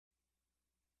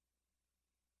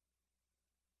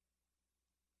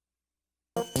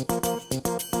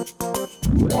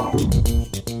I'm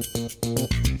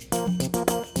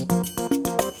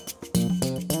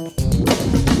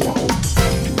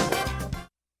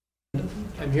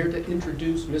here to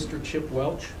introduce Mr. Chip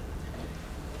Welch.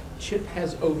 Chip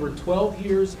has over 12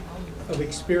 years of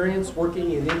experience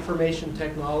working in information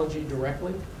technology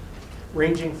directly,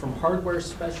 ranging from hardware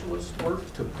specialist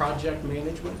work to project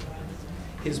management.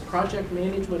 His project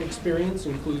management experience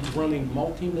includes running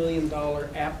multi-million-dollar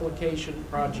application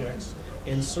projects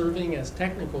and serving as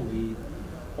technical lead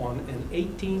on an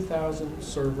 18,000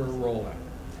 server rollout.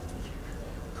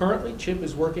 Currently, Chip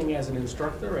is working as an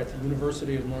instructor at the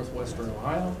University of Northwestern,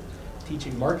 Ohio,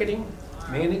 teaching marketing,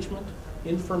 management,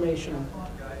 information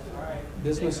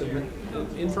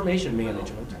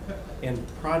management,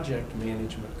 and project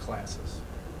management classes.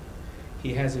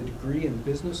 He has a degree in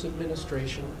business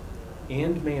administration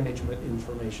and management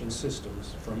information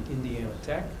systems from Indiana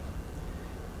Tech.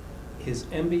 His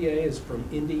MBA is from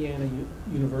Indiana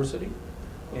University,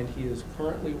 and he is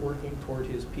currently working toward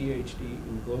his PhD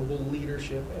in global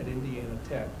leadership at Indiana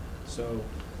Tech. So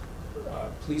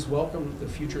please welcome the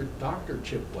future Dr.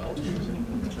 Chip Welch.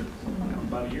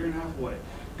 About a year and a half away.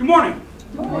 Good morning.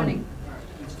 Good morning. All right,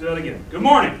 let's do that again. Good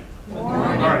morning. Good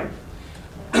morning. All right.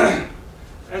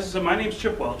 As I said, my name's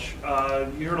Chip Welch.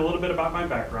 You heard a little bit about my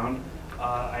background.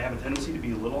 I have a tendency to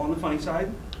be a little on the funny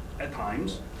side at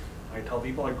times. I tell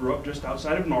people I grew up just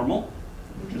outside of Normal,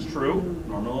 which is true,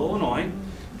 Normal, Illinois.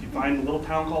 If you find a little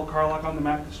town called Carlock on the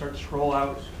map that starts to scroll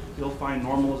out, you'll find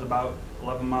Normal is about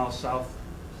 11 miles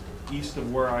southeast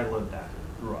of where I lived at,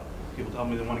 grew up. People tell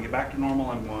me they want to get back to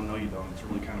Normal. I'm going, no you don't. It's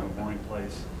really kind of a boring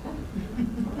place.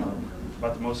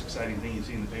 About the most exciting thing you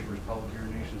see in the paper is public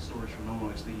urination stories from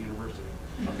Illinois State University.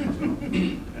 Yeah.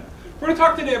 We're going to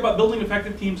talk today about building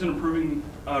effective teams and improving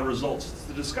results. It's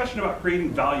the discussion about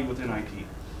creating value within IT.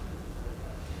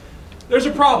 There's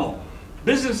a problem.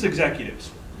 Business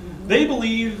executives, they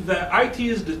believe that IT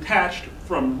is detached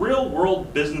from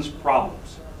real-world business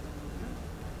problems.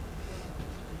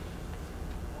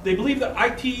 They believe that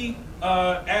IT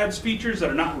adds features that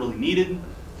are not really needed.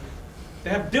 They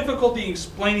have difficulty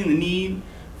explaining the need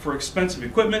for expensive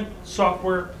equipment,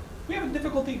 software. We have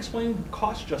difficulty explaining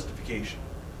cost justification.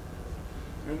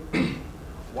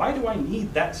 Why do I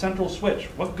need that central switch?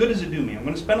 What good does it do me? I'm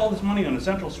going to spend all this money on a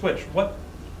central switch. What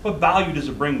value does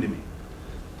it bring to me?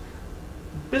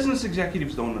 Business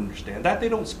executives don't understand that. They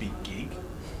don't speak geek,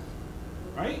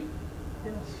 right?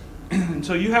 Yes. And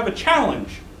so you have a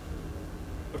challenge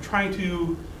of trying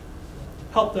to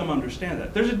help them understand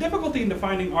that. There's a difficulty in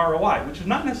defining ROI, which is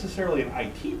not necessarily an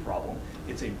IT problem.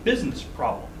 It's a business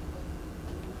problem.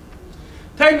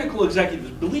 Technical executives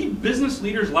believe business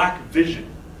leaders lack vision.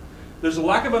 There's a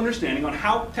lack of understanding on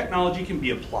how technology can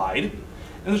be applied, and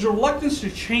there's a reluctance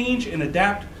to change and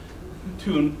adapt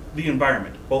to the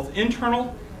environment, both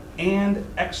internal and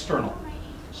external.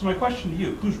 So my question to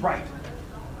you, who's right?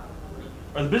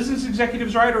 Are the business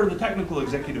executives right or are the technical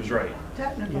executives right?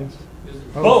 Technical. Yes.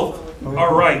 Both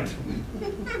are right.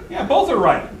 Yeah, both are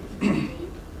right.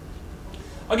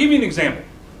 I'll give you an example.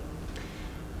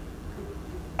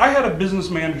 I had a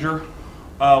business manager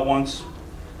once.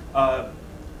 Our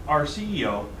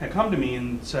CEO had come to me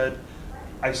and said,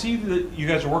 I see that you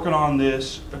guys are working on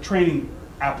this training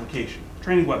application,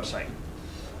 training website.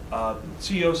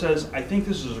 CEO says, I think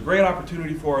this is a great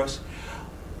opportunity for us.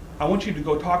 I want you to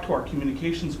go talk to our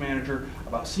communications manager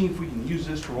about seeing if we can use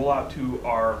this to roll out to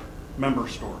our member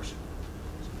stores.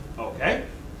 Okay.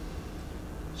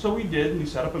 So we did, we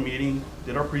set up a meeting,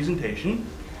 did our presentation.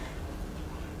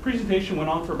 Presentation went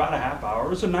on for about a half hour. It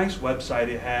was a nice website.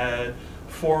 It had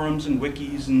forums and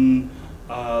wikis and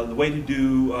the way to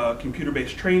do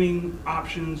computer-based training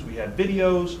options. We had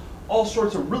videos, all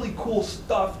sorts of really cool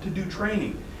stuff to do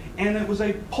training. And it was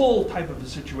a pull type of a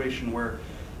situation where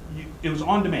it was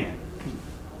on demand.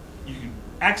 You could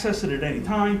access it at any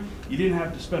time. You didn't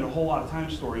have to spend a whole lot of time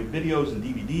storing videos and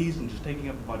DVDs and just taking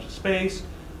up a bunch of space.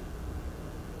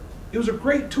 It was a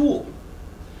great tool.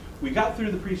 We got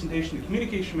through the presentation. The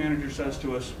communication manager says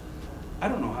to us, I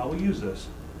don't know how we use this.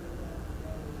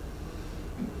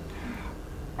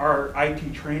 Our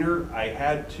IT trainer, I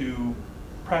had to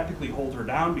practically hold her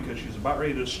down because she was about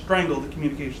ready to strangle the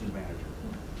communications manager.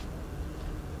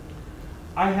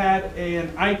 I had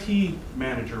an IT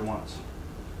manager once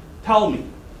tell me,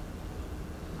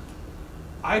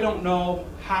 I don't know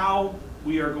how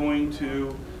we are going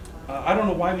to, I don't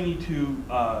know why we need to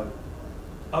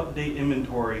update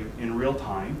inventory in real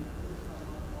time.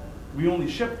 We only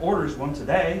ship orders once a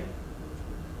day.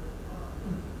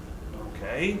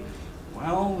 Okay,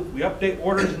 well, if we update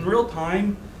orders in real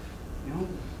time, you know,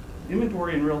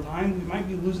 inventory in real time, we might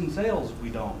be losing sales if we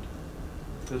don't.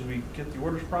 because we get the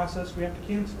orders processed, we have to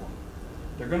cancel them.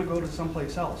 They're going to go to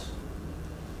someplace else.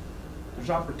 There's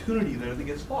opportunity there that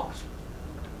gets lost.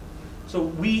 So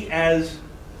we as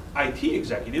IT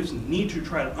executives need to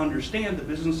try to understand the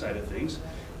business side of things,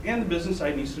 and the business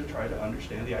side needs to try to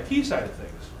understand the IT side of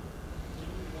things.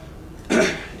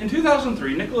 In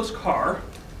 2003, Nicholas Carr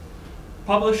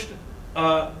published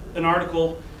an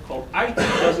article called IT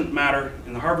Doesn't Matter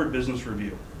in the Harvard Business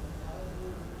Review.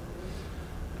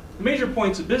 The major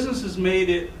points: that businesses made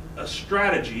it a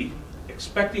strategy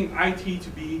expecting IT to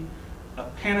be a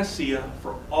panacea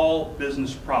for all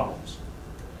business problems.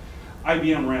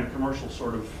 IBM ran a commercial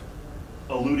sort of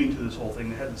alluding to this whole thing.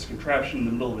 They had this contraption in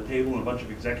the middle of a table and a bunch of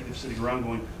executives sitting around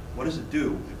going, what does it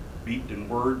do? It beeped and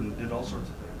whirred and did all sorts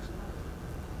of things.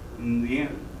 In the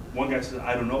end, one guy said,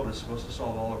 I don't know, but it's supposed to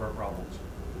solve all of our problems.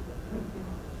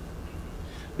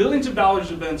 Billions of dollars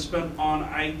have been spent on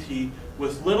IT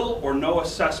with little or no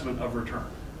assessment of return.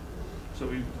 So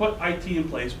we put IT in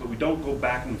place, but we don't go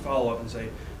back and follow up and say,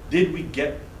 did we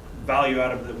get value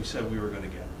out of it that we said we were going to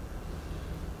get?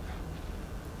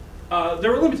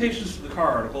 There were limitations to the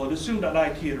Carr article. It assumed that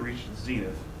IT had reached its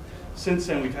zenith. Since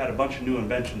then, we've had a bunch of new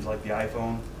inventions like the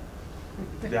iPhone,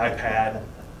 the iPad.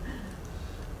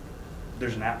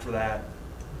 There's an app for that,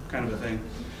 kind of a thing.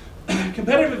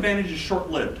 Competitive advantage is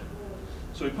short-lived.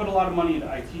 So we put a lot of money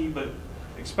into IT, but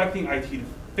expecting IT to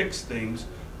fix things,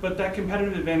 but that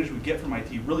competitive advantage we get from IT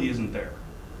really isn't there.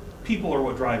 People are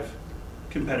what drive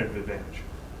competitive advantage,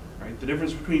 right? The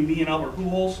difference between me and Albert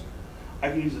Pujols, I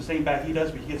can use the same bat he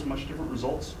does, but he gets much different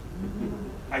results.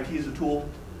 IT is a tool,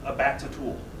 a bat's a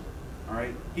tool, all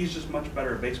right? He's just much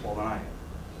better at baseball than I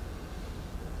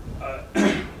am.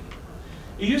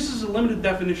 It uses a limited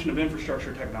definition of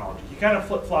infrastructure technology. He kind of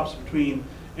flip-flops between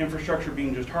infrastructure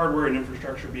being just hardware and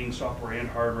infrastructure being software and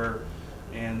hardware,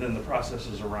 and then the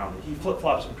processes around it. He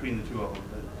flip-flops between the two of them,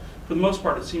 but for the most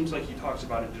part, it seems like he talks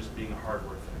about it just being a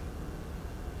hardware thing.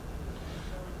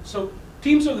 So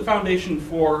teams are the foundation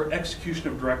for execution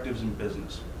of directives in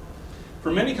business.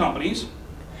 For many companies,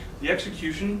 the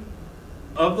execution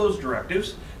of those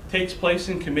directives takes place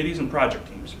in committees and project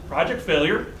teams. Project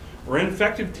failure or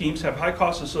ineffective teams have high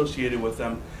costs associated with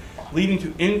them, leading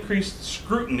to increased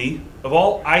scrutiny of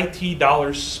all IT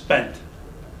dollars spent.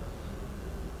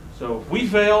 So if we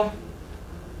fail,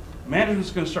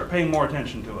 management's going to start paying more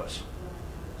attention to us.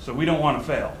 So we don't want to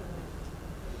fail.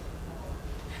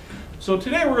 So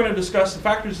today we're going to discuss the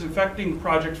factors affecting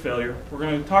project failure. We're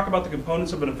going to talk about the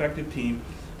components of an effective team,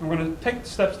 and we're going to take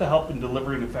steps to help in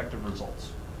delivering effective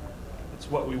results. That's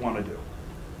what we want to do.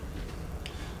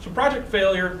 So project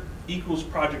failure equals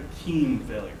project team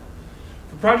failure.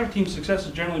 For project team, success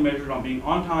is generally measured on being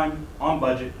on time, on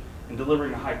budget, and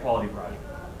delivering a high quality project,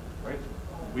 right?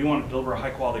 We want to deliver a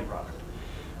high quality product.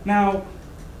 Now,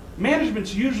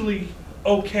 management's usually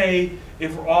okay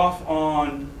if we're off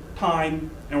on time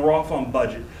and we're off on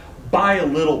budget by a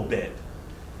little bit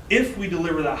if we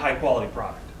deliver that high quality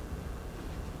product.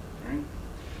 Right?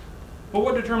 But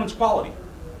what determines quality?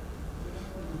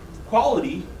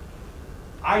 Quality,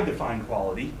 I define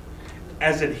quality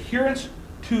as adherence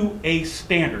to a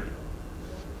standard.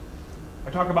 I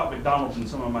talk about McDonald's in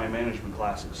some of my management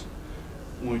classes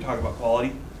when we talk about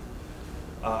quality.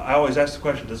 I always ask the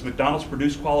question, does McDonald's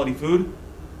produce quality food?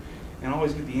 And I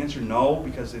always get the answer no,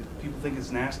 because people think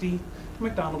it's nasty.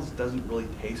 McDonald's doesn't really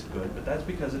taste good, but that's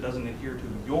because it doesn't adhere to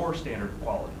your standard of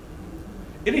quality.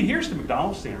 It adheres to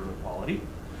McDonald's standard of quality.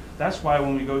 That's why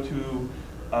when we go to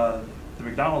the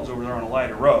McDonald's over there on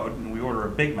Elida Road and we order a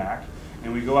Big Mac,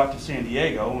 and we go out to San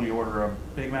Diego and we order a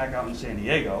Big Mac out in San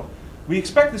Diego, we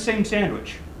expect the same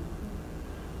sandwich.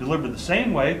 Delivered the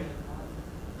same way,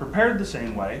 prepared the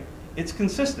same way, it's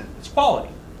consistent, it's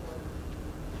quality.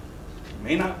 It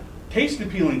may not taste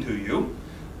appealing to you,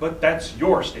 but that's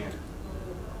your standard.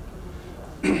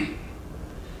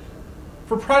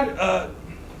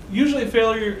 Usually a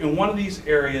failure in one of these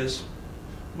areas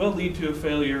will lead to a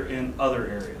failure in other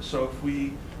areas. So if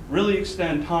we really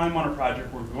extend time on a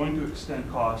project, we're going to extend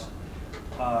cost,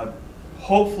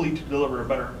 hopefully to deliver a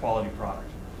better quality product.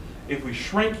 If we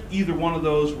shrink either one of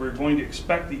those, we're going to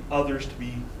expect the others to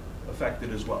be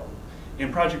affected as well.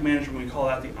 In project management, we call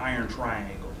that the iron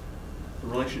triangle, the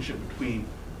relationship between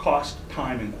cost,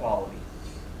 time, and quality.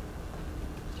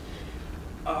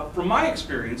 From my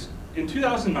experience, in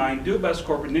 2009, Do It Best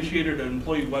Corp initiated an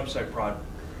employee website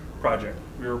project.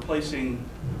 We were replacing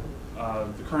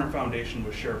the current foundation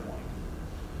with SharePoint.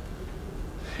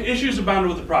 Issues abounded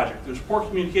with the project. There's poor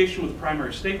communication with the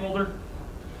primary stakeholder.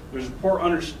 There's a poor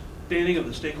understanding of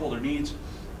the stakeholder needs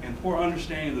and poor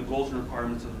understanding of the goals and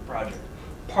requirements of the project.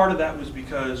 Part of that was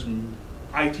because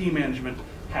IT management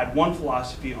had one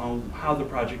philosophy on how the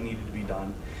project needed to be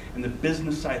done, and the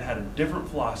business side had a different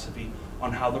philosophy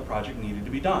on how the project needed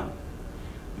to be done.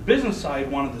 The business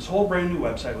side wanted this whole brand new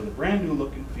website with a brand new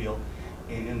look and feel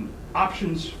and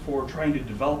options for trying to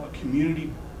develop a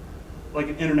community, like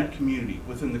an internet community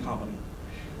within the company.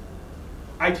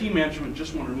 IT management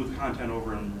just wanted to move the content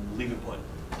over and leave it play.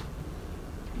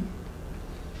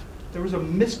 There was a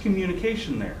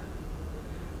miscommunication there.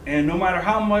 And no matter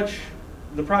how much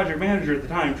the project manager at the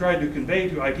time tried to convey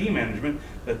to IT management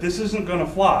that this isn't going to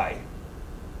fly,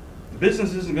 the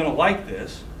business isn't going to like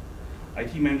this,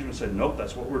 IT management said, nope,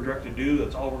 that's what we're directed to do,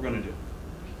 that's all we're going to do.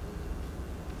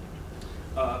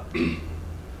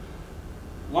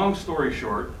 Long story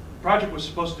short, the project was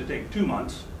supposed to take 2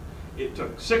 months. It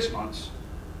took 6 months.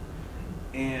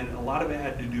 And a lot of it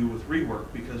had to do with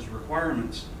rework because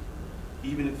requirements,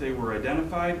 even if they were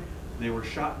identified, they were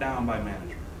shot down by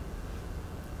management.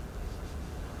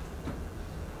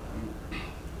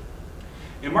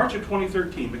 In March of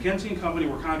 2013, McKinsey & Company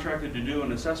were contracted to do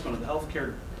an assessment of the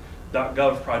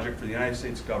healthcare.gov project for the United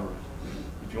States government.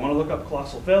 If you want to look up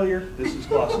colossal failure, this is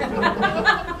colossal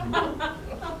failure.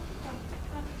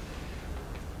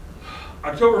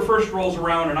 October 1st rolls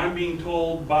around and I'm being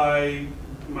told by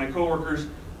my coworkers,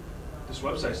 this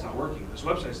website's not working, this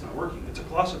website's not working, it's a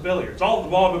colossal failure, it's all the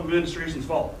Obama administration's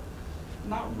fault.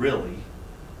 Not really.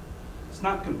 It's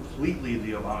not completely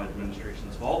the Obama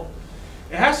administration's fault.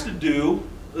 It has to do,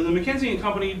 the McKinsey &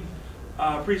 Company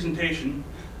presentation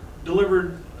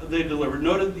noted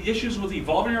the issues with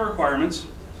evolving requirements,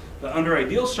 that under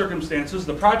ideal circumstances,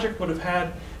 the project would have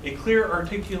had a clear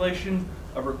articulation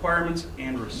of requirements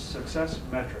and success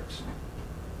metrics.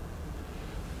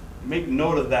 Make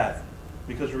note of that,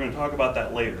 because we're going to talk about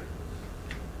that later.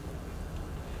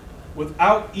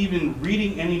 Without even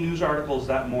reading any news articles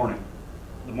that morning,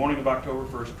 the morning of October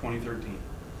 1st, 2013,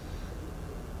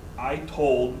 I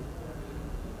told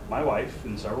my wife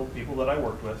and several people that I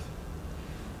worked with,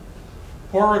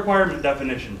 poor requirement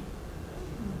definition.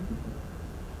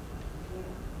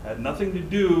 Had nothing to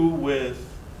do with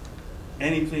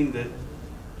anything that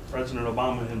President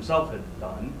Obama himself had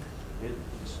done.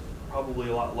 It's probably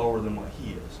a lot lower than what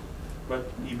he is,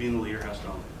 but he being the leader has to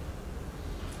own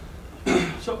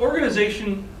it. So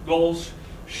organization goals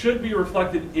should be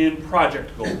reflected in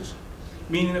project goals,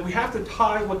 meaning that we have to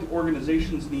tie what the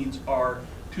organization's needs are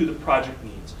to the project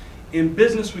needs. In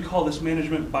business, we call this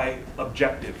management by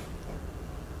objective.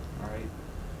 All right?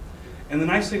 And the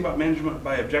nice thing about management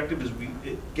by objective is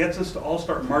it gets us to all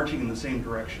start marching in the same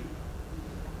direction.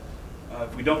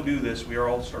 If we don't do this, we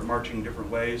all start marching different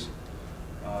ways.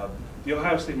 The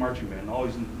Ohio State Marching Band,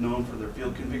 always known for their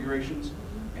field configurations,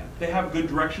 they have good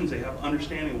directions, they have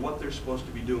understanding of what they're supposed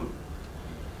to be doing.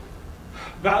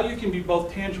 Value can be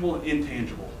both tangible and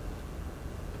intangible.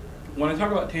 When I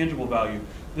talk about tangible value,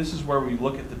 this is where we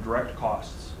look at the direct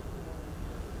costs.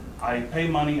 I pay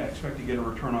money, I expect to get a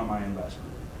return on my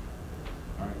investment.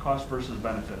 All right, cost versus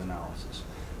benefit analysis.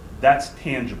 That's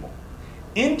tangible.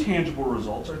 Intangible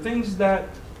results are things that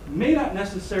may not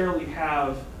necessarily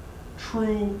have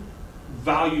true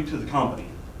value to the company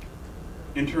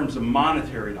in terms of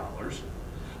monetary dollars,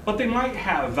 but they might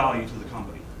have value to the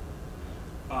company.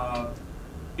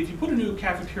 If you put a new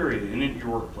cafeteria in your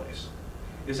workplace,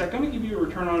 is that going to give you a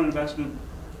return on investment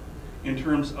in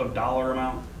terms of dollar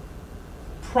amount?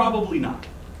 Probably not.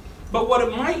 But what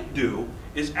it might do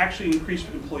is actually increase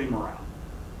employee morale.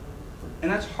 And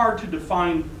that's hard to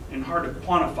define and hard to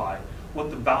quantify what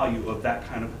the value of that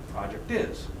kind of project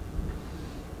is.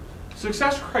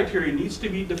 Success criteria needs to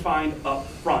be defined up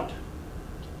front,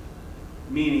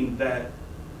 meaning that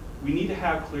we need to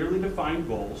have clearly defined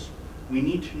goals. We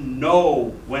need to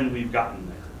know when we've gotten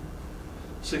there.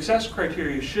 Success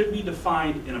criteria should be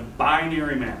defined in a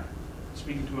binary manner.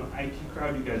 Speaking to an IT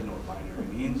crowd, you guys know what binary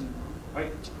means, right?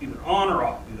 It's either on or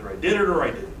off. Either I did it or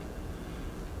I didn't.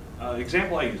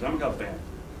 Example I use, I'm a Cub fan.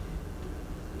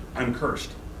 I'm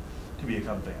cursed to be a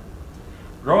Cub fan.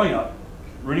 Growing up,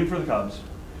 rooting for the Cubs,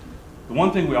 the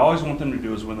one thing we always want them to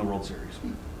do is win the World Series.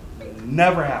 It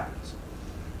never happens.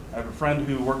 I have a friend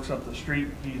who works up the street.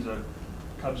 He's a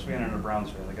Cubs fan and a Browns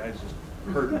fan. The guy's just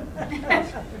hurting.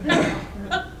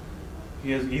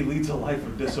 He leads a life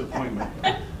of disappointment.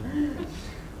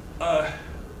 I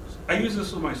use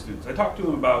this with my students. I talk to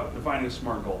them about defining a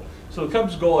SMART goal. So the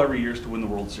Cubs' goal every year is to win the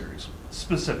World Series.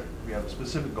 Specific. We have a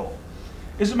specific goal.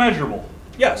 Is it measurable?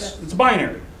 Yes. It's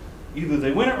binary. Either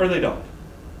they win it or they don't.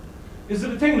 Is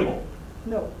it attainable?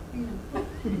 No.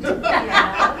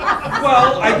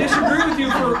 Well, I disagree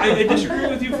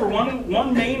with you for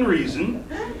one main reason.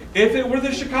 If it were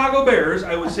the Chicago Bears,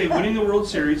 I would say winning the World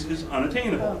Series is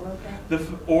unattainable.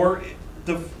 Or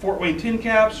the Fort Wayne Tin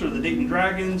Caps, or the Dayton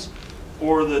Dragons,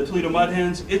 or the Toledo Mud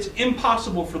Hens, it's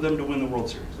impossible for them to win the World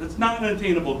Series. It's not an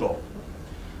attainable goal.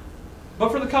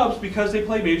 But for the Cubs, because they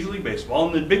play Major League Baseball,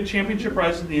 and the big championship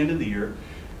prize at the end of the year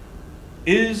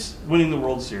is winning the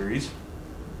World Series,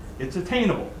 it's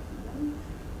attainable.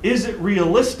 Is it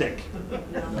realistic?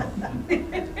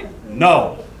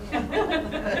 No.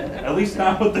 At least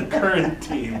not with the current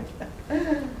team.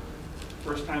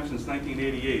 First time since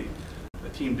 1988, a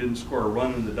team didn't score a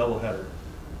run in the doubleheader.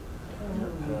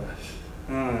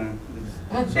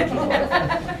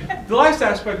 The last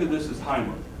aspect of this is time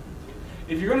limit.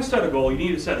 If you're going to set a goal, you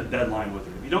need to set a deadline with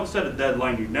it. If you don't set a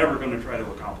deadline, you're never going to try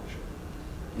to accomplish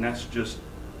it. And that's just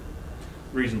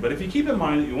the reason. But if you keep in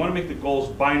mind that you want to make the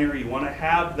goals binary, you want to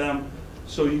have them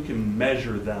so you can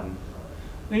measure them,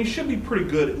 then you should be pretty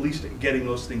good at least at getting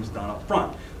those things done up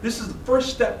front. This is the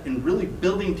first step in really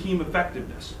building team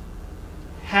effectiveness.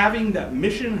 Having that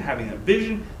mission, having that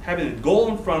vision, having a goal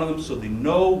in front of them so they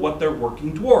know what they're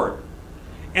working toward.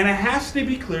 And it has to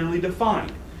be clearly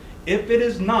defined. If it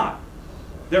is not,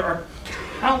 there are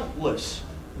countless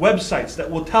websites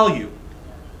that will tell you.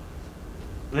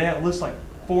 They have lists like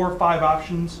 4 or 5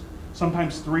 options,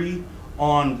 sometimes 3,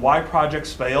 on why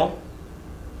projects fail.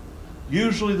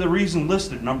 Usually the reason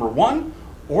listed, number 1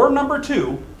 or number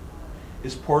 2,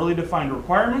 is poorly defined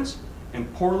requirements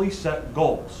and poorly set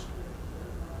goals.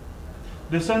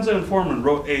 DeSenza and Foreman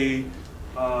wrote did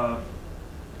a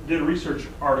research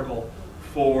article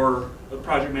for the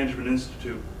Project Management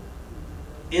Institute.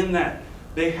 In that,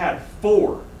 they had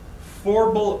 4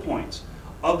 bullet points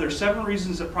of their 7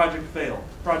 reasons that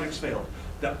projects failed,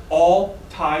 that all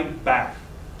tied back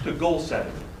to goal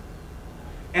setting.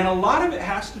 And a lot of it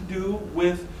has to do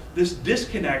with this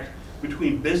disconnect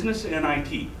between business and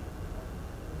IT.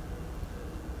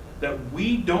 That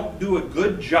we don't do a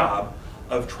good job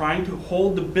of trying to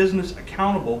hold the business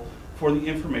accountable for the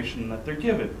information that they're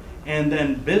given. And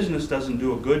then business doesn't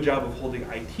do a good job of holding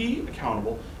IT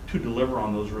accountable to deliver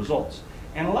on those results.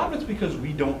 And a lot of it's because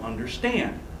we don't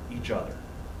understand each other.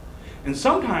 And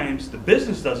sometimes the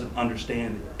business doesn't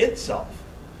understand itself.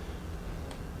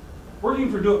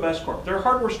 Working for Do It Best Corp. They're a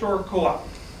hardware store co-op.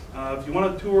 If you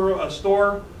want to tour a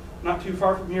store not too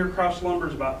far from here, Kraus Lumber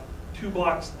is about 2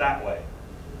 blocks that way.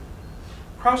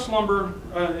 Kraus Lumber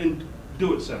and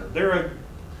Do It Center. They're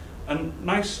a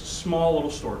nice small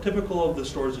little store, typical of the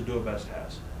stores that Do It Best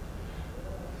has.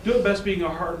 Do It Best being a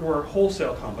hardware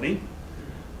wholesale company,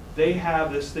 they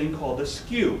have this thing called a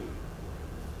SKU,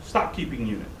 stock keeping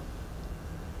unit.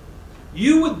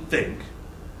 You would think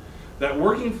that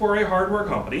working for a hardware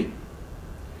company,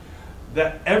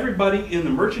 that everybody in the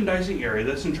merchandising area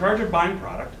that's in charge of buying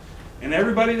product, and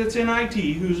everybody that's in IT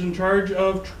who's in charge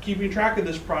of keeping track of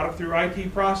this product through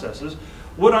IT processes,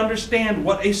 would understand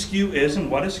what a SKU is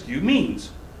and what a SKU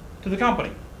means to the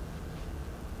company.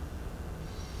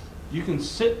 You can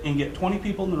sit and get 20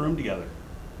 people in the room together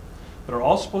that are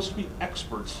all supposed to be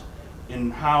experts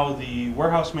in how the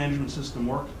warehouse management system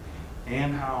works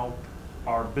and how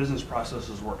our business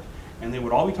processes work. And they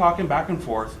would all be talking back and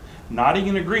forth, nodding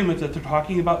in agreement that they're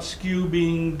talking about SKU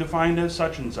being defined as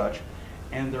such and such,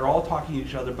 and they're all talking to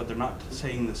each other, but they're not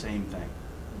saying the same thing.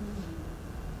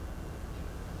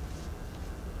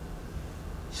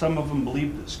 Some of them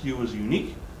believe that SKU is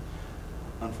unique.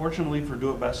 Unfortunately for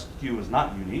Do It Best, SKU is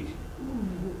not unique.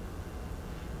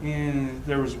 And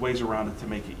there was ways around it to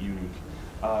make it unique.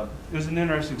 It was an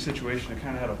interesting situation. I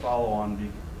kind of had a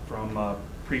follow-on from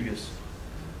previous,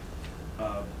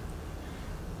 an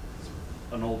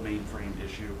old mainframe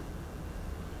issue.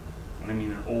 And I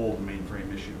mean an old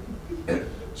mainframe issue.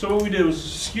 So what we did was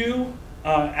SKU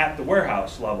at the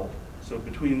warehouse level. So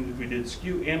if we did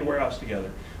SKU and warehouse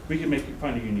together, we could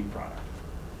find a unique product.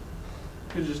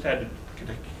 We just had to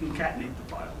concatenate the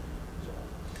file. So,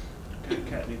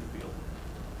 concatenate the field.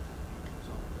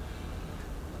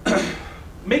 So.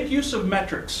 Make use of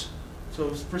metrics.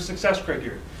 So for success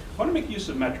criteria, I want to make use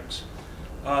of metrics.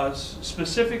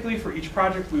 Specifically for each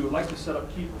project, we would like to set up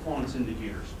key performance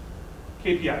indicators.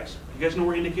 KPIs. You guys know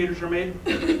where indicators are made?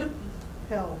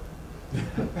 Hell.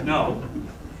 No.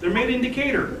 They're made in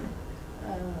Decatur.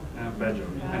 Bad joke.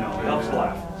 I know, it helps to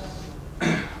laugh.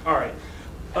 All right.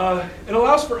 It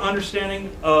allows for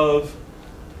understanding of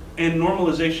and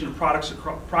normalization of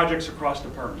projects across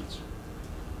departments.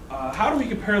 How do we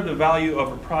compare the value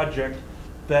of a project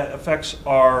that affects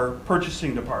our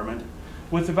purchasing department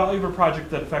with the value of a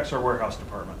project that affects our warehouse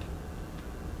department?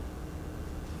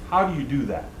 How do you do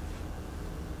that?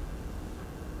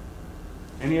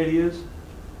 Any ideas?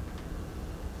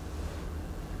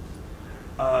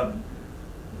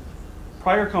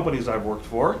 Prior companies I've worked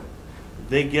for,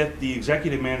 they get the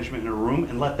executive management in a room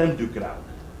and let them duke it out.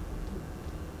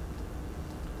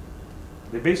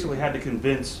 They basically had to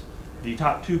convince the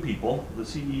top two people, the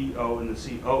CEO and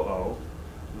the COO,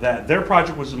 that their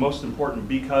project was the most important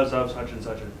because of such and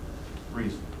such a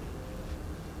reason.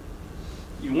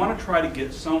 You want to try to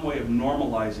get some way of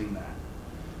normalizing that.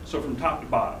 So from top to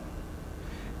bottom.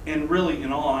 And really,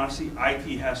 in all honesty,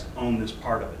 IT has to own this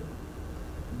part of it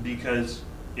because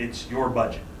it's your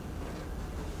budget.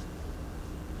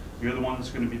 You're the one that's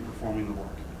going to be performing the work.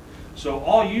 So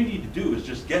all you need to do is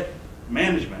just get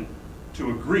management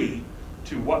to agree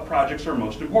to what projects are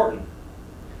most important.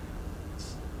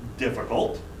 It's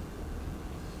difficult.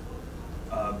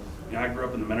 I grew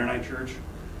up in the Mennonite church.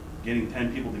 Getting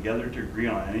 10 people together to agree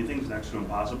on anything is next to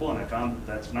impossible, and I found that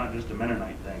that's not just a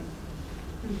Mennonite thing.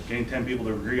 Getting 10 people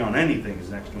to agree on anything is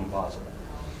next to impossible.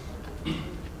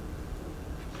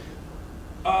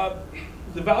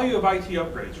 The value of IT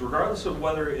upgrades, regardless of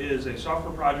whether it is a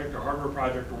software project or hardware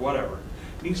project or whatever,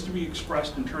 needs to be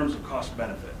expressed in terms of cost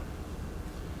benefit.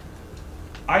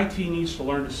 IT needs to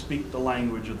learn to speak the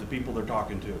language of the people they're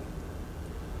talking to.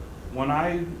 When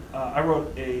I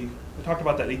talked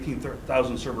about that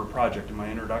 18,000 server project in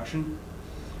my introduction.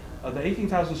 The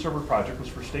 18,000 server project was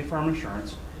for State Farm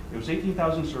Insurance. It was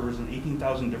 18,000 servers in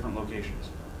 18,000 different locations.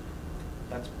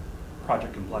 That's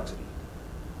project complexity.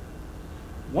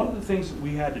 One of the things that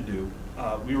we had to do,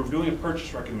 we were doing a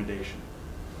purchase recommendation.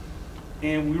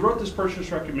 And we wrote this purchase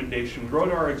recommendation, we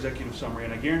wrote our executive summary,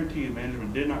 and I guarantee you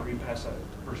management did not read past that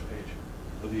first page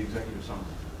of the executive summary.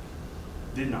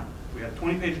 Did not. We had a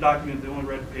 20-page document, they only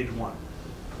read page 1.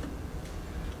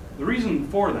 The reason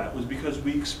for that was because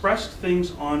we expressed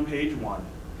things on page 1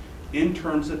 in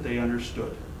terms that they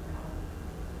understood.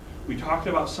 We talked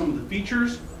about some of the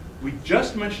features. We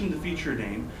just mentioned the feature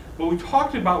name, but we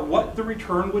talked about what the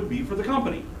return would be for the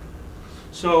company.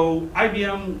 So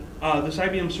IBM, this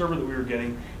IBM server that we were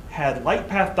getting had light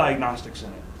path diagnostics in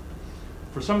it.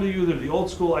 For some of you that are the old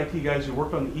school IT guys who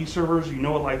worked on the e-servers, you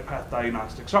know what light path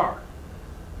diagnostics are.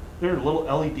 They're little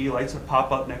LED lights that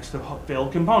pop up next to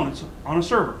failed components on a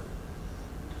server.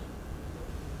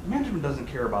 Management doesn't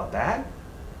care about that.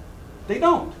 They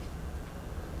don't.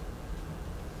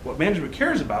 What management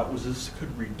cares about was this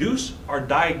could reduce our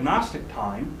diagnostic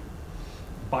time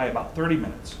by about 30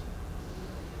 minutes.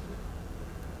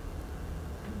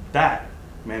 That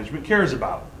management cares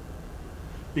about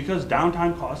because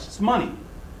downtime costs money.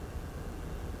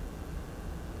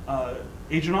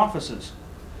 Agent offices.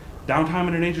 Downtime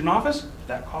in an agent office,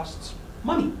 that costs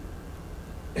money.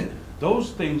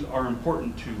 Those things are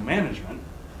important to management.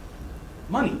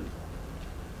 Money.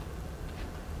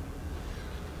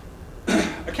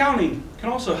 Accounting can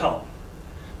also help.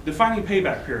 Defining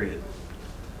payback period.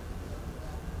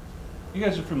 You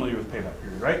guys are familiar with payback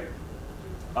period,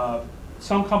 right?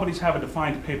 Some companies have a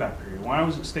defined payback period. When I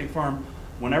was at State Farm,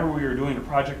 whenever we were doing a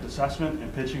project assessment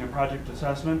and pitching a project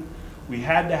assessment, we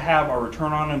had to have our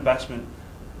return on investment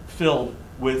filled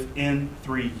within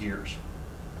 3 years.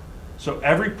 So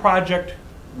every project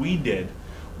we did,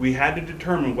 we had to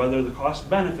determine whether the cost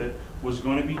benefit was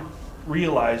going to be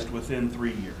realized within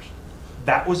 3 years.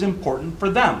 That was important for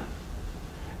them.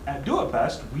 At Do It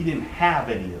Best, we didn't have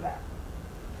any of that.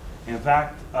 In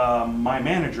fact, my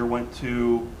manager went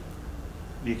to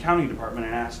the accounting department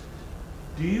and asked,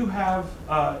 do you have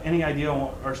any idea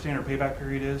what our standard payback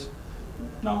period is?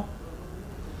 No.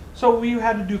 So we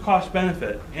had to do cost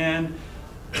benefit. And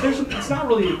it's not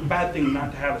really a bad thing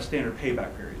not to have a standard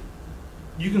payback period.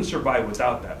 You can survive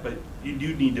without that, but you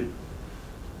do need to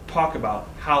talk about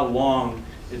how long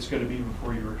it's going to be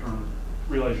before you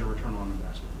realize your return on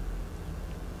investment.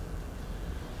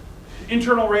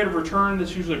 Internal rate of return,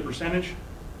 that's usually a percentage.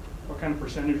 What kind of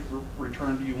percentage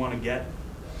return do you want to get?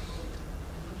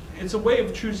 It's a way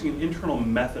of choosing an internal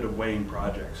method of weighing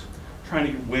projects,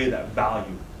 trying to weigh that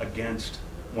value against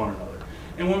one another.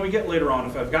 And when we get later on,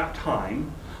 if I've got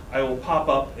time, I will pop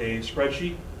up a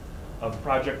spreadsheet of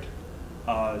project,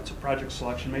 it's a project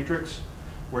selection matrix,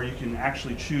 where you can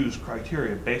actually choose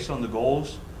criteria based on the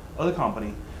goals of the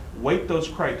company, weight those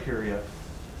criteria,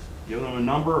 give them a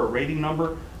number, a rating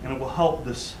number, and it will help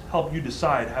you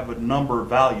decide, have a number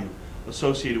value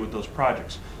associated with those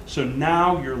projects. So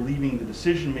now you're leaving the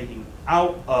decision making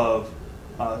out of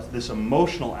this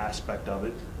emotional aspect of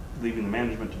it, leaving the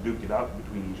management to duke it out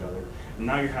between each other, and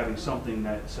now you're having something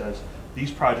that says these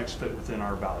projects fit within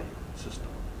our value system.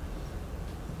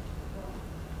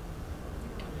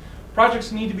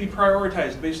 Projects need to be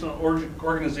prioritized based on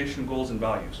organization goals and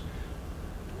values.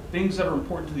 Things that are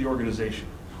important to the organization.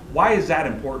 Why is that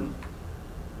important?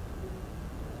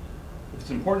 If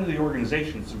it's important to the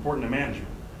organization, it's important to management.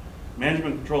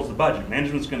 Management controls the budget.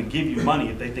 Management's going to give you money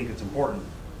if they think it's important.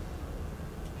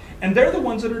 And they're the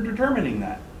ones that are determining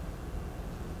that.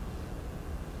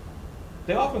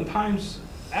 They oftentimes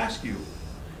ask you,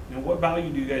 what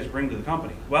value do you guys bring to the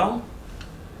company? Well,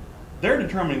 they're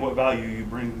determining what value you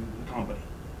bring to the company.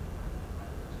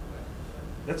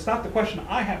 That's not the question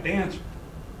I have to answer.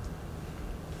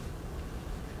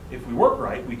 If we work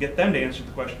right, we get them to answer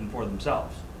the question for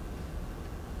themselves.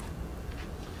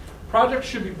 Projects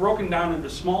should be broken down into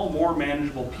small, more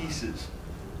manageable pieces.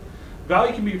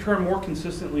 Value can be returned more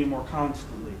consistently and more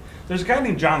constantly. There's a guy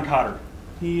named John Cotter.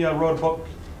 He wrote a book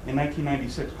in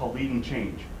 1996 called Leading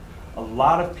Change. A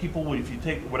lot of people, if you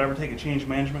take a change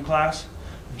management class,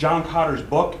 John Cotter's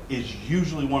book is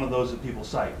usually one of those that people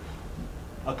cite.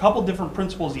 A couple different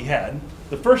principles he had.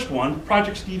 The first one,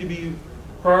 projects need to be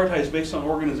prioritized based on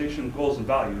organization goals and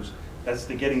values. That's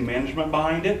the getting management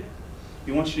behind it.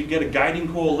 He wants you to get a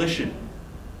guiding coalition.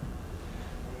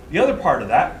 The other part of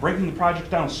that, breaking the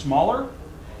project down smaller.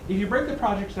 If you break the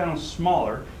projects down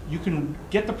smaller, you can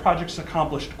get the projects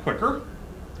accomplished quicker.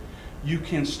 You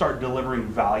can start delivering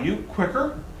value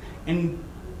quicker, and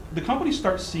the company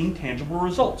starts seeing tangible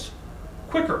results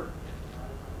quicker.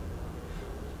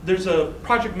 There's a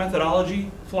project methodology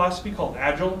philosophy called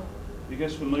Agile. Are you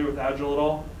guys familiar with Agile at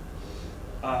all?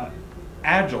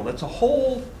 Agile, that's a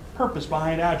whole purpose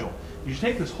behind Agile. You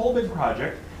take this whole big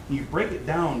project and you break it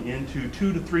down into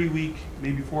 2 to 3 week,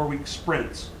 maybe 4 week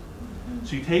sprints.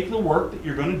 So you take the work that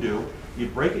you're going to do, you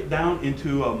break it down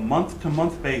into a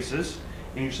month-to-month basis,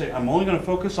 and you say, I'm only going to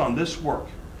focus on this work.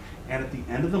 And at the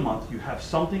end of the month, you have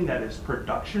something that is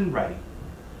production ready,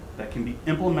 that can be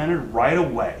implemented right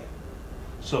away.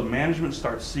 So management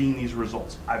starts seeing these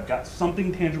results. I've got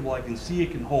something tangible I can see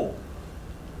it can hold.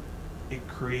 It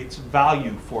creates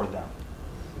value for them.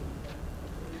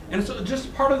 And it's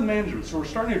just part of the management. So we're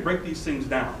starting to break these things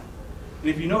down. And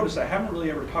if you notice, I haven't really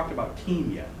ever talked about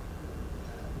team yet.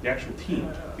 The actual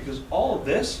team. Because all of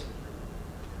this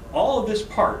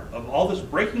part of all this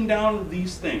breaking down of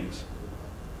these things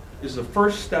is the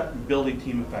first step in building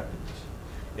team effectiveness.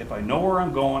 If I know where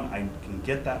I'm going, I can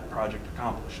get that project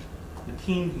accomplished. The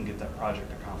team can get that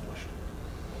project accomplished.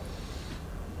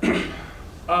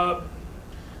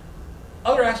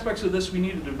 Other aspects of this, we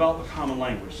need to develop a common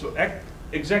language. So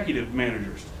executive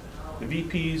managers, the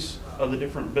VPs of the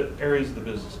different areas of the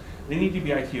business, they need to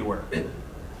be IT aware.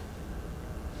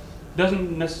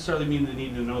 Doesn't necessarily mean they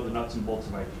need to know the nuts and bolts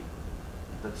of IT.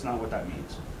 That's not what that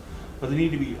means. But they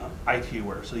need to be IT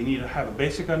aware. So they need to have a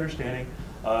basic understanding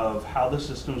of how the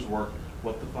systems work,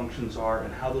 what the functions are,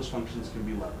 and how those functions can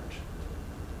be leveraged.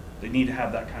 They need to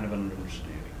have that kind of an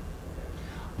understanding.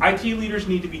 IT leaders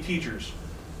need to be teachers.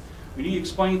 We need to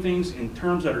explain things in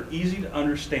terms that are easy to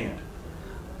understand.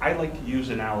 I like to use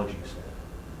analogies.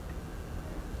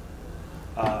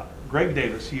 Greg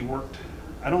Davis, he worked,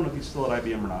 I don't know if he's still at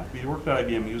IBM or not, but he worked at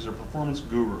IBM. He was their performance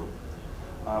guru.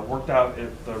 Worked out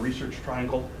at the Research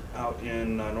Triangle out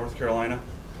in North Carolina.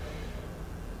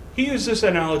 He used this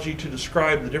analogy to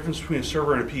describe the difference between a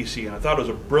server and a PC, and I thought it was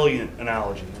a brilliant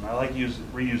analogy, and I like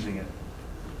reusing it.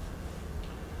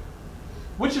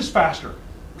 Which is faster,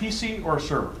 PC or a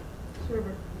server?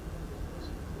 Server.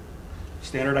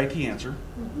 Standard IT answer.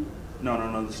 Mm-hmm.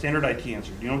 No, the standard IT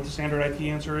answer. Do you know what the standard IT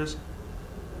answer is?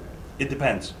 It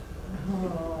depends.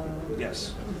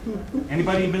 Yes.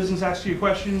 Anybody in business asks you a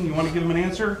question, you want to give them an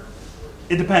answer?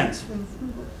 It depends.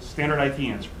 Standard IT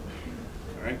answer.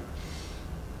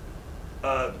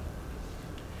 All right.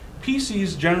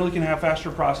 PCs generally can have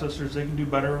faster processors, they can do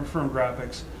better firm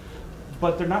graphics,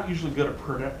 but they're not usually good at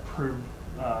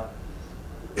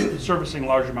servicing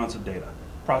large amounts of data,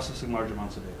 processing large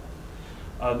amounts of data.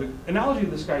 The analogy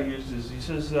this guy uses, he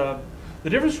says, the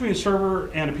difference between a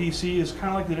server and a PC is kind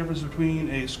of like the difference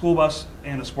between a school bus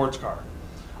and a sports car.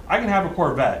 I can have a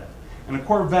Corvette and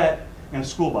a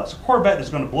school bus. A Corvette is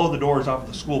going to blow the doors off of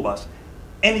the school bus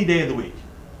any day of the week,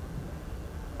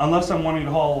 unless I'm wanting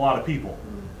to haul a lot of people.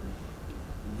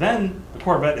 Then the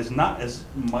Corvette is not as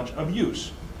much of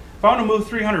use. If I want to move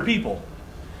 300 people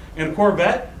in a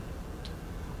Corvette,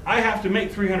 I have to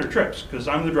make 300 trips because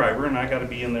I'm the driver and I got to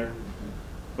be in there.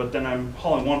 But then I'm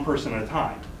hauling one person at a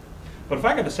time. But if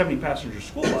I got a 70-passenger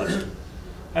school bus,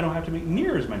 I don't have to make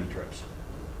near as many trips.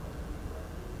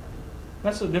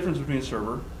 That's the difference between a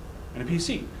server and a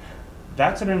PC.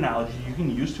 That's an analogy you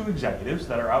can use to executives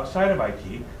that are outside of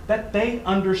IT that they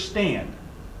understand.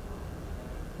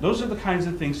 Those are the kinds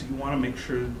of things that you want to make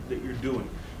sure that you're doing.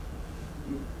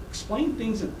 Explain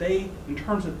things in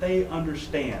terms that they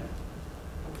understand.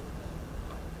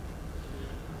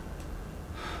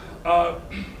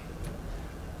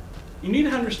 You need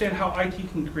to understand how IT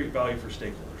can create value for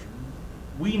stakeholders.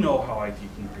 We know how IT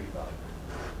can create value.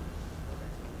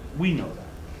 We know that.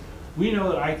 We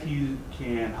know that IT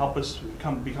can help us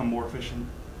become more efficient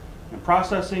in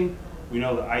processing. We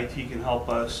know that IT can help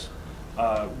us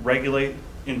regulate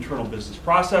internal business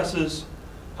processes,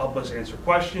 help us answer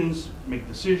questions, make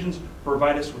decisions,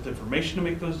 provide us with information to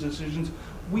make those decisions.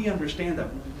 We understand that.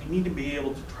 We need to be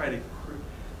able to try to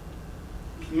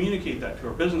communicate that to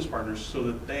our business partners so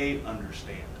that they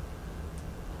understand.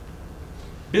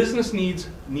 Business needs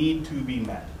need to be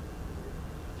met.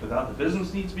 Without the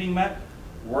business needs being met,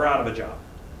 we're out of a job.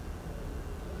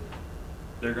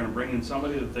 They're going to bring in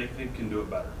somebody that they think can do it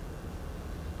better.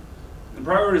 The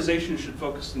prioritization should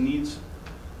focus the needs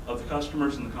of the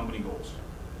customers and the company goals.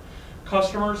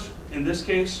 Customers, in this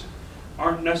case,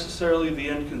 aren't necessarily the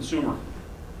end consumer.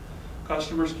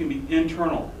 Customers can be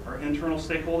internal, our internal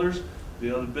stakeholders,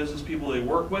 the other business people they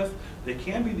work with. They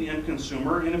can be the end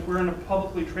consumer, and if we're in a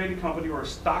publicly traded company or a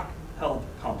stock-held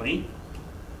company,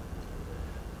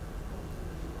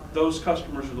 those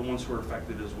customers are the ones who are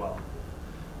affected as well.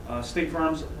 State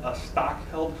Farm's a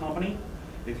stock-held company.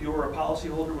 If you are a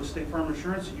policyholder with State Farm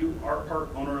Insurance, you are part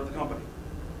owner of the company.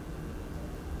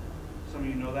 Some of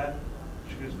you know that?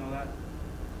 Did you guys know that?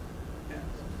 Yeah.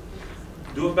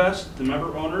 Do it best, the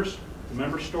member owners, the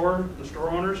member store, the store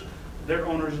owners, they're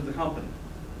owners of the company.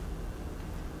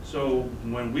 So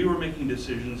when we were making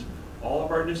decisions, all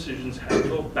of our decisions had to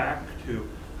go back to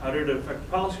how did it affect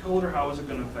the policyholder, how is it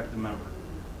going to affect the member?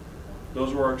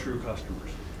 Those were our true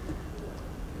customers.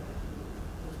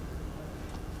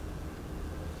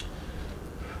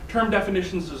 Term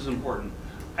definitions is important.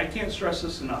 I can't stress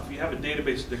this enough. You have a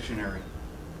database dictionary.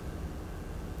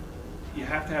 You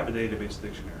have to have a database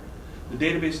dictionary. The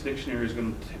database dictionary is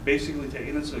going to basically take,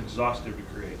 and it's exhaustive to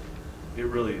create. It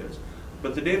really is.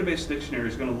 But the database dictionary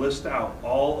is going to list out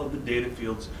all of the data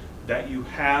fields that you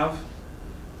have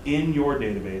in your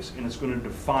database, and it's going to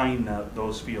define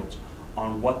those fields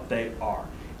on what they are.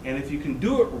 And if you can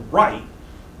do it right,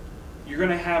 you're going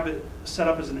to have it set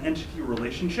up as an entity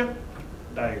relationship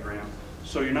diagram.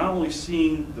 So you're not only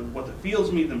seeing what the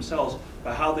fields mean themselves,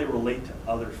 but how they relate to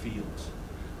other fields.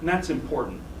 And that's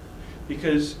important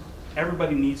because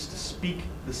everybody needs to speak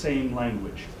the same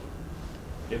language.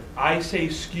 If I say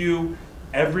SKU,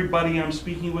 everybody I'm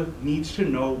speaking with needs to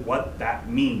know what that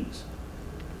means.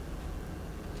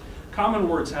 Common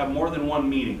words have more than one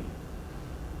meaning.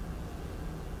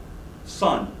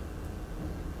 Sun.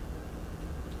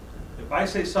 If I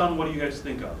say sun, what do you guys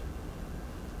think of?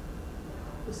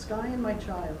 The sky and my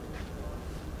child.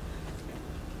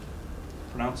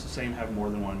 Pronounced the same, have more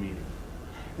than one meaning.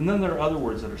 And then there are other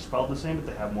words that are spelled the same, but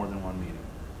they have more than one meaning.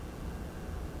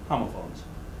 Homophones,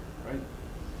 right?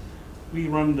 We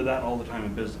run into that all the time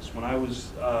in business. When I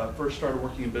was first started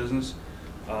working in business,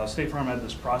 State Farm had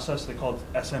this process they called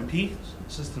SMP,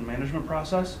 System Management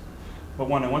Process. But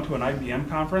when I went to an IBM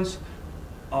conference,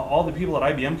 all the people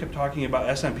at IBM kept talking about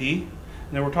SMP, and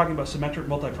they were talking about symmetric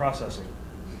multiprocessing,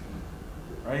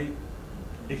 right?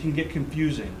 It can get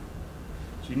confusing.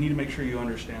 So you need to make sure you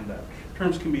understand that.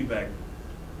 Terms can be vague.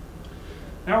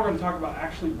 Now we're going to talk about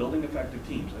actually building effective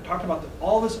teams. I talked about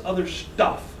all this other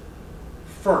stuff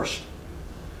first,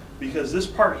 because this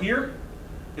part here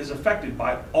is affected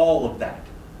by all of that,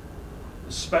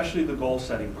 especially the goal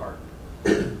setting part.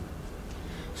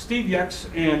 Steve Yex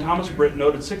and Thomas Britt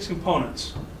noted 6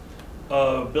 components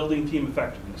of building team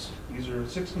effectiveness. These are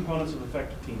 6 components of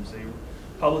effective teams. They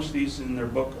published these in their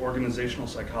book, Organizational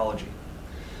Psychology.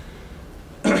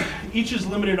 Each is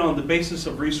limited on the basis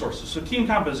of resources. So team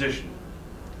composition.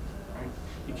 Right?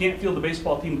 You can't field a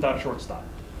baseball team without a shortstop.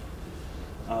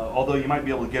 Although you might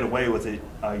be able to get away with it,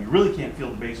 you really can't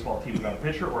field a baseball team without a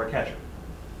pitcher or a catcher.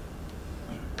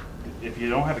 If you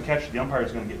don't have a catcher, the umpire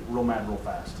is going to get real mad real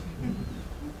fast.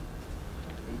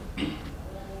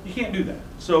 You can't do that.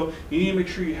 So you need to make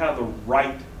sure you have the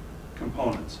right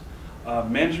components.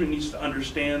 Management needs to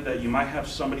understand that you might have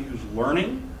somebody who's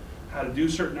learning how to do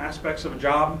certain aspects of a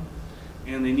job,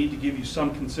 and they need to give you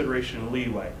some consideration and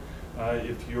leeway.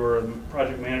 If you're a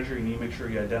project manager, you need to make sure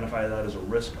you identify that as a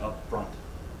risk up front.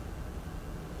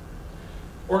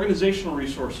 Organizational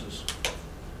resources.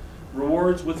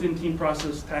 Rewards within team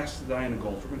process, tasks, design, and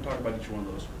goals. We're going to talk about each one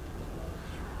of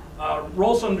those.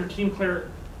 Roles under team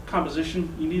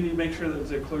composition, you need to make sure that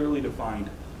they're clearly defined.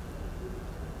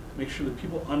 Make sure that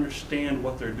people understand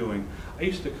what they're doing. I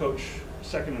used to coach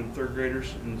 2nd and 3rd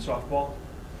graders in softball,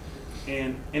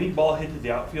 and any ball hit to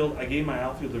the outfield, I gave my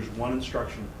outfielders one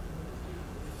instruction: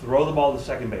 throw the ball to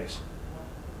second base.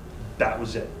 That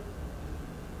was it.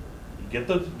 You get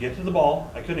to the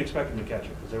ball. I couldn't expect them to catch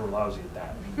it because they were lousy at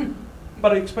that.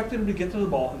 but I expected him to get to the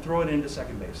ball and throw it into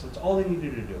second base. That's all they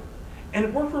needed to do. And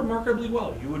it worked remarkably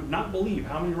well. You would not believe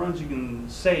how many runs you can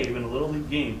save in a Little League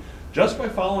game just by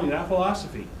following that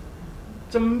philosophy.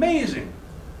 It's amazing.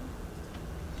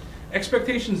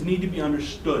 Expectations need to be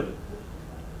understood.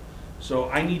 So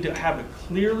I need to have a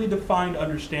clearly defined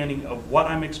understanding of what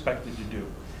I'm expected to do.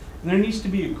 And there needs to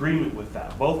be agreement with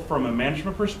that, both from a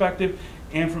management perspective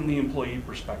and from the employee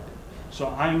perspective.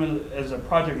 So as a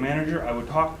project manager, I would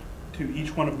talk to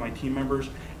each one of my team members,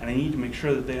 and I need to make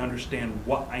sure that they understand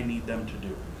what I need them to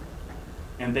do.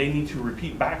 And they need to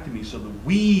repeat back to me so that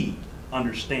we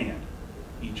understand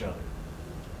each other.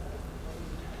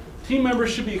 Team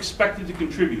members should be expected to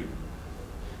contribute.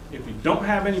 If you don't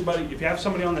have anybody, if you have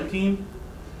somebody on that team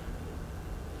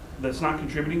that's not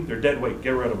contributing, they're dead weight. Get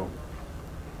rid of them.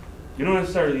 You don't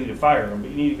necessarily need to fire them,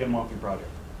 but you need to get them off your project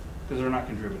because they're not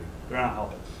contributing. They're not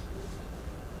helping.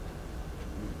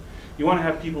 You want to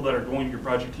have people that are going to your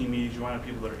project team meetings. You want to have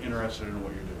people that are interested in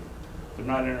what you're doing. If they're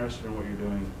not interested in what you're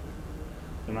doing,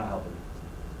 they're not helping.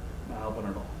 Not helping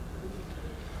at all.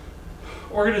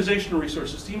 Organizational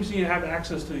resources. Teams need to have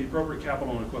access to the appropriate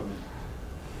capital and equipment.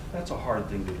 That's a hard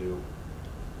thing to do.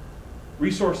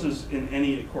 Resources in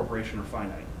any corporation are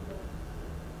finite.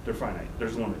 They're finite.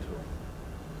 There's a limit to them.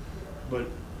 But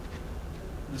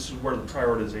this is where the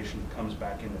prioritization comes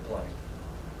back into play.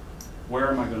 Where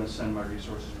am I going to send my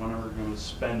resources? When am I going to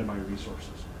spend my resources?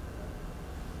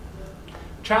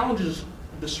 Challenge is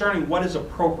discerning what is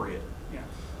appropriate. Yeah.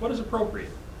 What is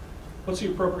appropriate? What's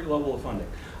the appropriate level of funding?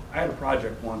 I had a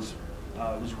project once.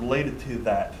 It was related to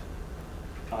that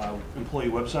employee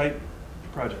website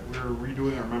project. We were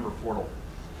redoing our member portal.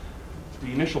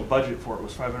 The initial budget for it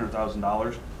was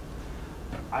 $500,000.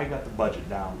 I got the budget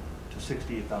down to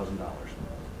 $68,000.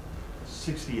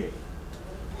 68.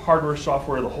 Hardware,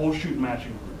 software, the whole shoot and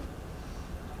matching group.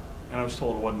 And I was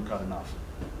told it wasn't cut enough.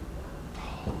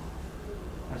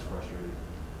 That's frustrating.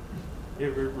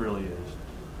 It really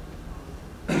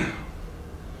is.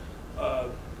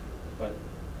 But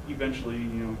eventually,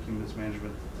 convince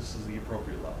management that this is the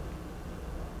appropriate level.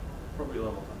 Appropriate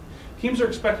level. Teams are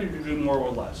expected to do more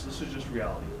with less. This is just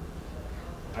reality.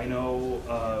 I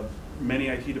know many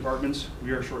IT departments,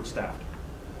 we are short-staffed.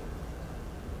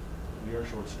 We are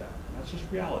short-staffed. That's just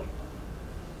reality.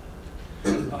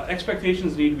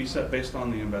 Expectations need to be set based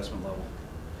on the investment level.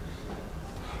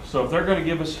 So if they're going to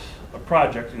give us a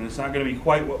project and it's not going to be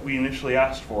quite what we initially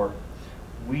asked for,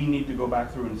 we need to go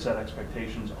back through and set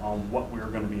expectations on what we're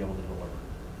going to be able to deliver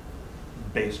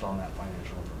based on that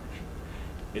financial information.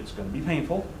 It's going to be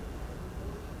painful,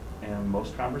 and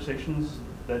most conversations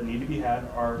that need to be had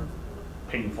are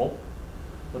painful,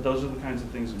 but those are the kinds of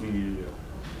things that we need to do.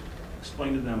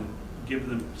 Explain to them, give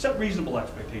them, set reasonable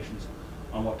expectations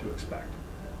on what to expect.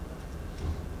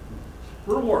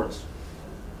 Rewards.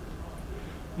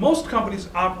 Most companies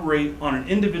operate on an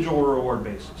individual reward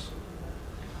basis.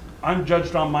 I'm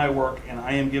judged on my work, and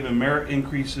I am given merit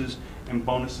increases and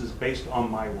bonuses based on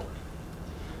my work.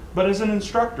 But as an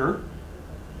instructor,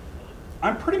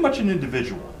 I'm pretty much an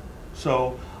individual,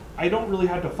 so I don't really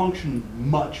have to function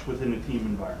much within a team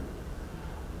environment.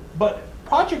 But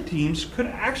project teams could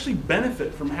actually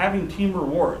benefit from having team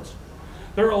rewards.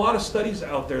 There are a lot of studies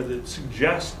out there that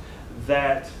suggest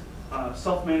that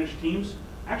self-managed teams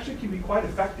actually can be quite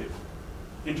effective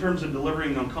in terms of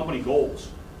delivering on company goals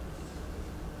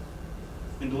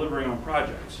and delivering on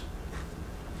projects.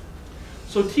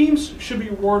 So teams should be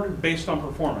rewarded based on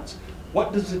performance.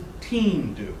 What does a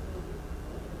team do?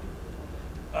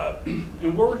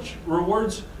 And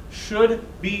rewards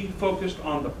should be focused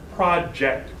on the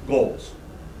project goals.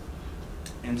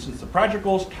 And since the project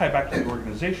goals tie back to the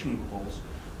organizational goals,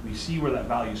 we see where that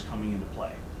value is coming into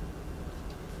play.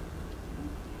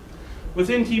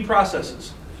 Within team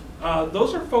processes,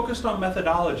 those are focused on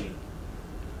methodology.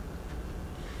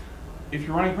 If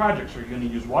you're running projects, are you going to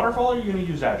use waterfall or are you going to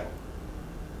use agile?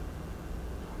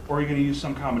 Or are you going to use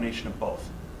some combination of both?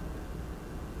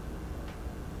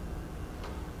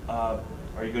 Are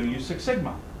you going to use Six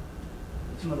Sigma?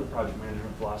 It's another project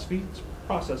management philosophy. It's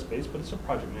process-based, but it's a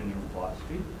project management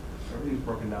philosophy. Everything's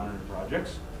broken down into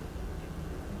projects.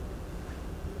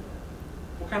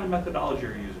 What kind of methodology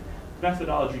are you using?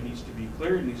 Methodology needs to be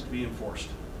clear, it needs to be enforced.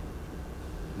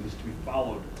 It needs to be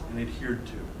followed and adhered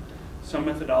to. Some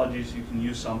methodologies you can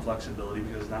use some flexibility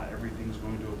because not everything's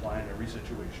going to apply in every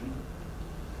situation.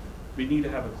 We need to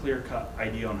have a clear-cut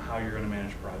idea on how you're going to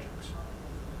manage projects.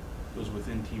 Those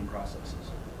within team processes.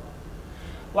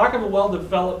 Lack of a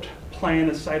well-developed plan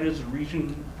is cited as the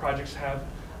reason projects have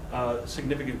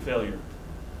significant failure.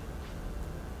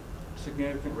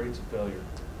 Significant rates of failure.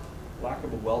 Lack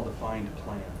of a well-defined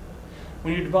plan.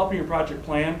 When you're developing your project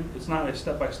plan, it's not a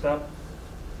step-by-step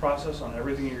process on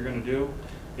everything you're going to do.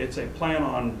 It's a plan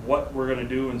on what we're going to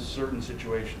do in certain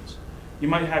situations. You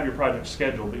might have your project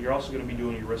scheduled, but you're also going to be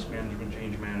doing your risk management,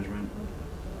 change management,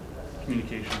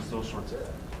 communications, those sorts of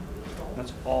things.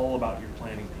 That's all about your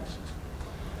planning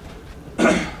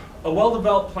pieces. A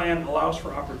well-developed plan allows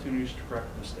for opportunities to correct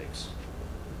mistakes.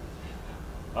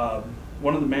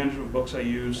 One of the management books I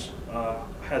use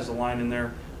has a line in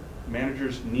there,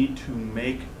 managers need to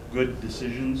make good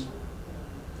decisions.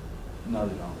 No,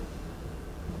 they don't.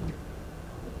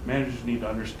 Managers need to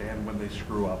understand when they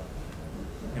screw up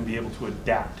and be able to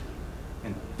adapt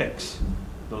and fix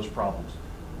those problems.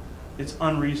 It's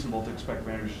unreasonable to expect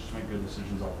managers to make good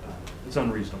decisions all the time. It's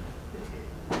unreasonable.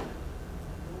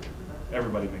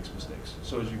 Everybody makes mistakes.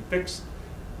 So as you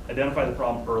identify the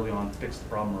problem early on, fix the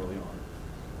problem early on.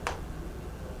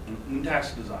 And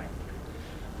task design.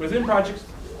 Within projects,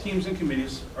 teams, and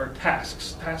committees are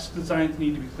tasks. Task designs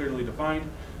need to be clearly defined.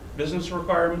 Business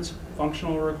requirements,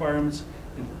 functional requirements,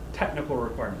 and technical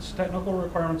requirements. Technical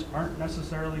requirements aren't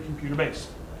necessarily computer-based.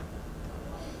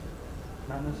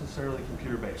 Not necessarily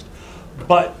computer-based.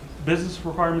 But business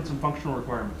requirements and functional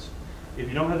requirements. If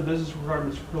you don't have the business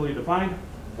requirements clearly defined,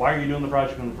 why are you doing the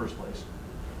project in the first place?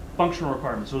 Functional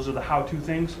requirements, those are the how-to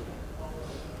things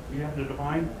you have to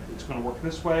define. It's going to work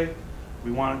this way.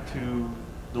 We want it to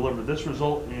deliver this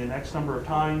result in X number of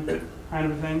time, kind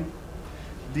of a thing.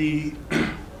 The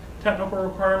technical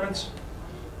requirements,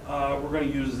 we're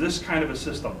going to use this kind of a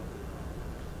system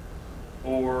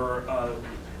or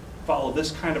follow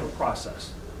this kind of a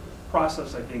process.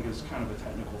 Process, I think, is kind of a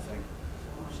technical thing.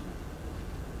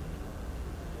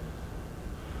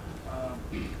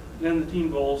 Then the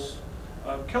team goals.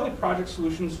 Kelly Project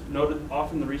Solutions noted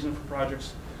often the reason for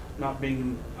projects not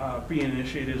being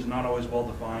initiated is not always well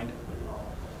defined.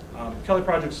 Kelly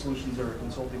Project Solutions are a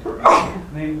consulting firm.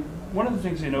 One of the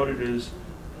things they noted is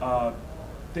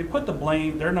they put the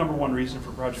blame, their number one reason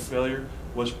for project failure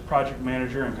was project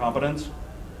manager incompetence.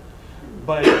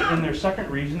 But in their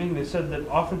second reasoning, they said that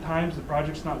oftentimes the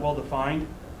project's not well defined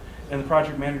and the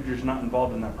project manager is not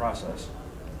involved in that process.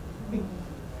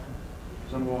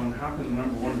 So I'm going, how can the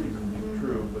number one reason be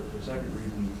true, but the second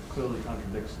reason clearly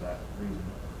contradicts that reason?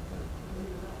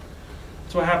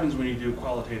 That's what happens when you do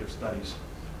qualitative studies.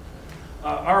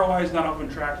 ROI is not often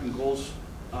tracked, and goals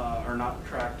are not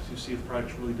tracked to see if the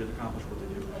project really did accomplish what they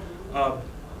do.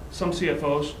 Some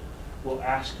CFOs will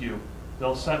ask you,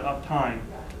 they'll set up time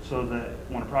so that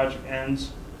when a project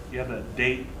ends, you have that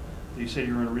date that you said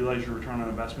you're going to realize your return on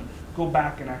investment. Go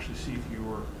back and actually see if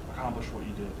you accomplished what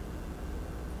you did.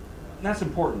 And that's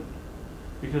important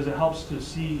because it helps to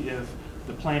see if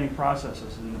the planning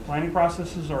processes, and the planning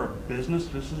processes are a business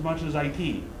just as much as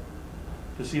IT,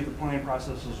 to see if the planning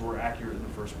processes were accurate in the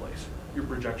first place, your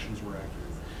projections were accurate.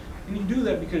 And you do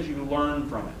that because you learn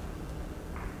from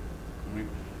it.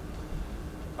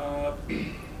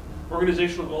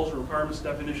 Organizational goals and requirements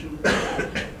definition.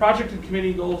 Project and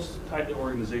committee goals tied to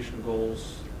organizational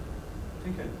goals. I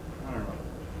don't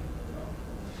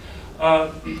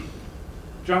know.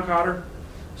 John Cotter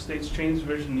states change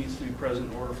vision needs to be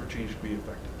present in order for change to be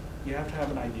effective. You have to have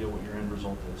an idea what your end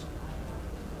result is.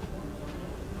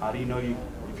 How do you know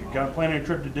if you're going to plan a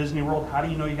trip to Disney World, how do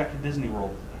you know you got to Disney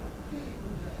World?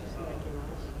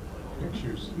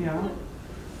 Pictures. Yeah.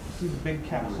 See the big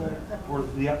capsule or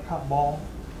the Epcot ball.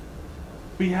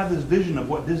 But you have this vision of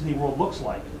what Disney World looks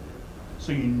like,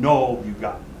 so you know you've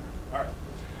gotten there. All right.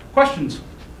 Questions?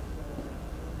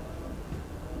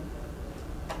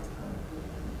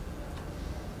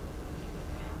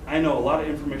 I know a lot of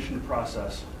information to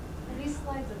process. Are these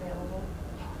slides available?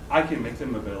 I can make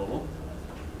them available.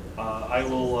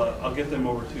 I'll get them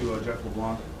over to Jeff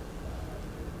LeBlanc.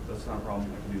 That's not a problem.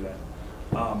 I can do that.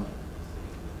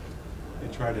 They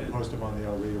try to post them on the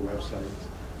Alrea website,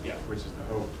 Yeah. which is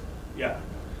the hope. Yeah.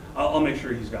 I'll make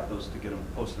sure he's got those to get them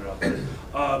posted out there.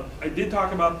 I did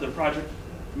talk about the project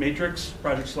matrix,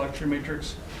 project selection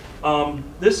matrix.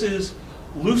 This is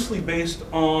loosely based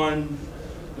on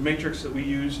the matrix that we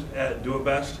used at Do It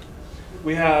Best.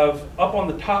 We have, up on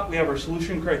the top, we have our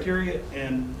solution criteria,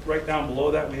 and right down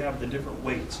below that, we have the different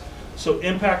weights. So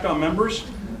impact on members,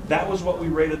 that was what we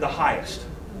rated the highest.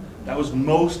 That was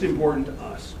most important to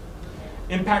us.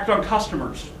 Impact on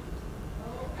customers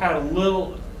had a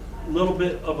little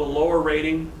bit of a lower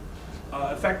rating.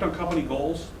 Effect on company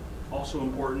goals, also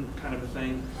important kind of a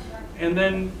thing. And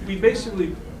then we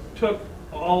basically took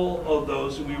all of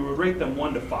those and we would rate them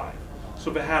 1 to 5.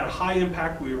 So if it had a high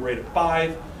impact, we would rate it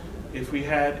 5. If we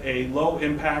had a low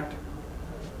impact,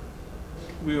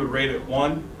 we would rate it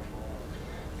 1.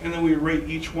 And then we rate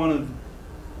each one of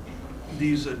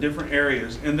these different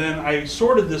areas, and then I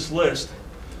sorted this list.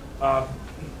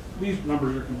 These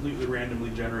numbers are completely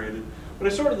randomly generated, but I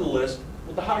sorted the list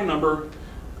with the high number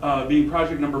being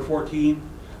project number 14.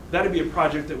 That'd be a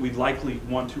project that we'd likely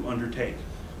want to undertake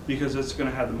because it's going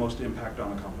to have the most impact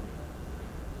on the company.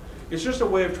 It's just a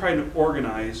way of trying to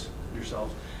organize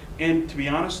yourselves. And to be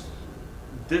honest,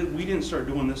 we didn't start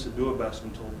doing this at Do It Best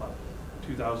until about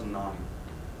 2009.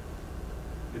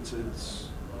 It's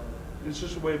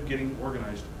just a way of getting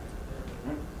organized.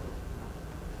 Right?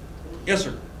 Yes,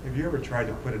 sir. Have you ever tried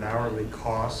to put an hourly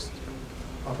cost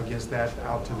up against that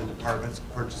out to the departments?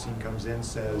 Purchasing comes in,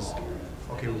 says,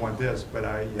 okay, we want this, but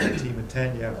you have a team of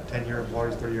 10, you have 10-year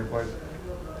employees, 30-year employees.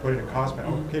 Put in a cost,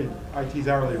 okay, IT's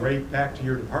hourly rate back to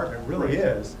your department really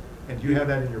is, and you have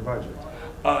that in your budget.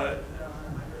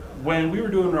 When we were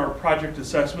doing our project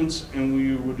assessments and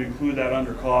we would include that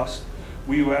under cost,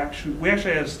 we actually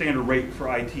had a standard rate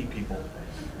for IT people.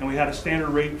 And we had a standard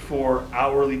rate for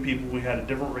hourly people, we had a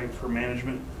different rate for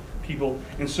management people.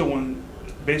 And so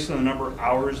based on the number of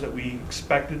hours that we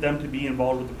expected them to be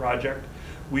involved with the project,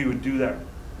 we would do that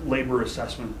labor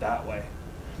assessment that way.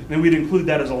 Then we'd include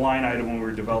that as a line item when we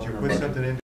were developing our Did you put budget. something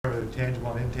in the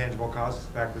tangible and intangible costs?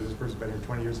 The fact that this person's been here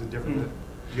 20 years is different. Do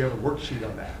you have a worksheet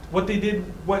on that? What they did,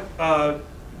 what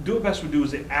Do It Best would do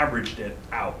is they averaged it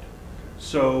out.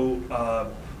 So,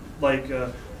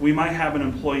 we might have an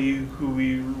employee who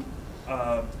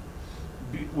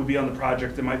would be on the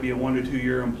project that might be a 1 to 2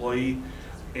 year employee,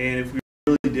 and if we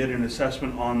really did an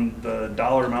assessment on the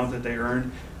dollar amount that they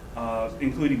earned,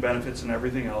 including benefits and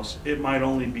everything else, it might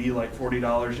only be like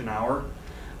 $40 an hour.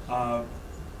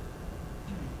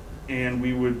 And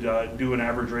we would do an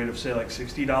average rate of say like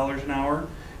 $60 an hour.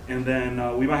 And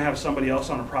then we might have somebody else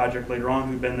on a project later on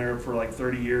who'd been there for like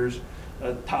 30 years,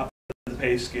 top of the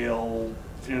pay scale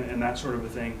and that sort of a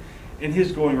thing. And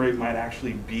his going rate might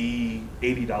actually be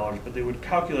 $80, but they would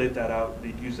calculate that out.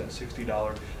 They'd use that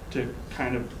 $60 to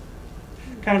kind of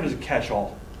as a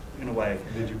catch-all in a way.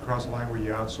 Did you cross the line where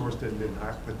you outsourced it and did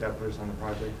not put that person on the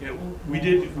project? Yeah, we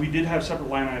did have separate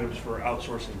line items for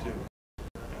outsourcing too.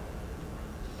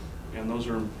 And those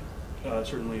are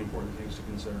certainly important things to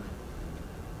consider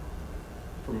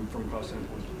from cost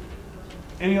standpoint.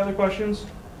 Any other questions?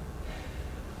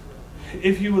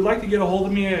 If you would like to get a hold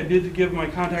of me, I did give my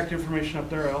contact information up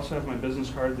there. I also have my business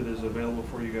card that is available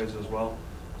for you guys as well.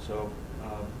 So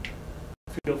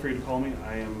feel free to call me.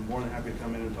 I am more than happy to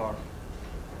come in and talk.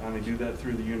 And I do that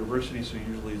through the university, so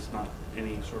usually it's not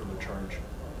any sort of a charge.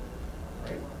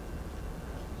 Right?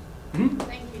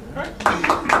 Thank you. All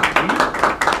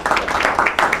right.